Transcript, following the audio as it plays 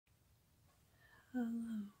Hello,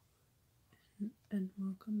 and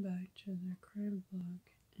welcome back to the crime vlog,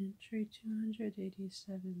 entry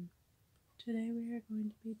 287. Today we are going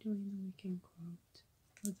to be doing the weekend quote.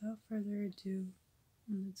 Without further ado,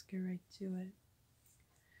 let's get right to it.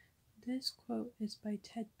 This quote is by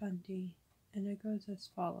Ted Bundy, and it goes as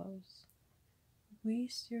follows. We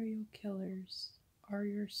serial killers are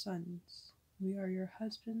your sons. We are your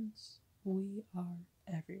husbands. We are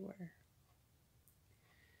everywhere.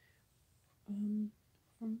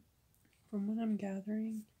 From what I'm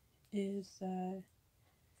gathering is that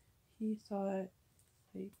he thought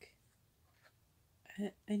like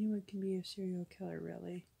anyone can be a serial killer,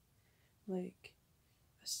 really, like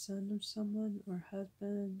a son of someone or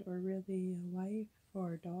husband or really a wife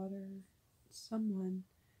or a daughter. Someone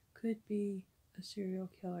could be a serial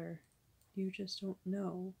killer. You just don't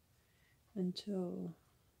know until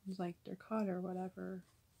like they're caught or whatever.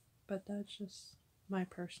 But that's just my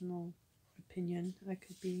personal opinion. I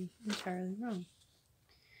could be entirely wrong.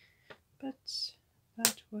 But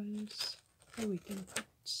that was the weekend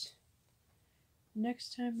quotes.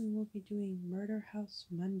 Next time we will be doing Murder House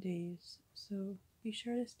Mondays, so be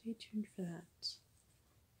sure to stay tuned for that.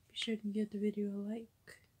 Be sure to give the video a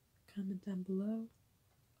like, comment down below,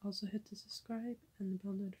 also hit the subscribe and the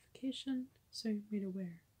bell notification so you're made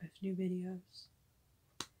aware of new videos.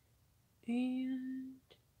 And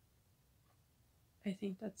I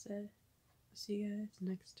think that's it. See you guys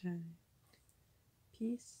next time.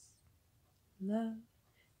 Peace, love,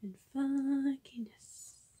 and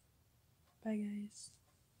funkiness. Bye guys.